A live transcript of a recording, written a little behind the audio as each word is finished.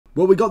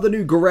Well, we got the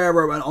new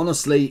Guerrero, and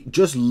honestly,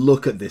 just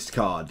look at this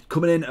card.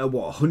 Coming in at,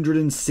 what,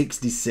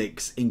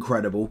 166.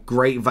 Incredible.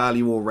 Great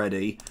value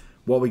already.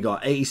 What we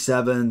got?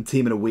 87,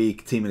 team of the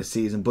week, team of the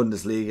season,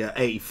 Bundesliga,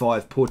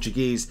 85,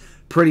 Portuguese.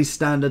 Pretty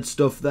standard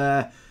stuff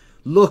there.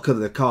 Look at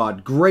the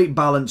card. Great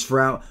balance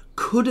throughout.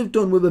 Could have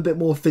done with a bit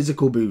more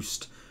physical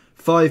boost.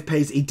 5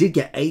 pace. He did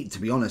get 8,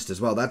 to be honest, as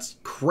well. That's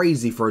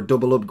crazy for a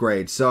double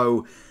upgrade.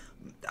 So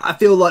I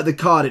feel like the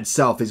card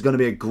itself is going to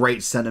be a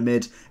great centre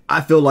mid. I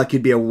feel like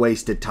he'd be a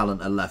wasted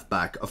talent at left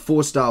back. A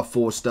 4-star,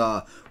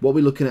 4-star. What are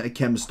we looking at a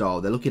chem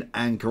style? They're looking at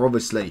Anchor,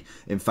 obviously.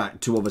 In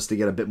fact, to obviously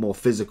get a bit more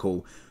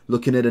physical.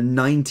 Looking at a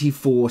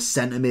 94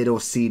 centre mid or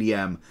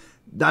CDM.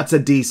 That's a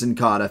decent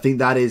card. I think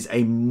that is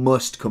a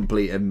must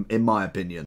complete in my opinion.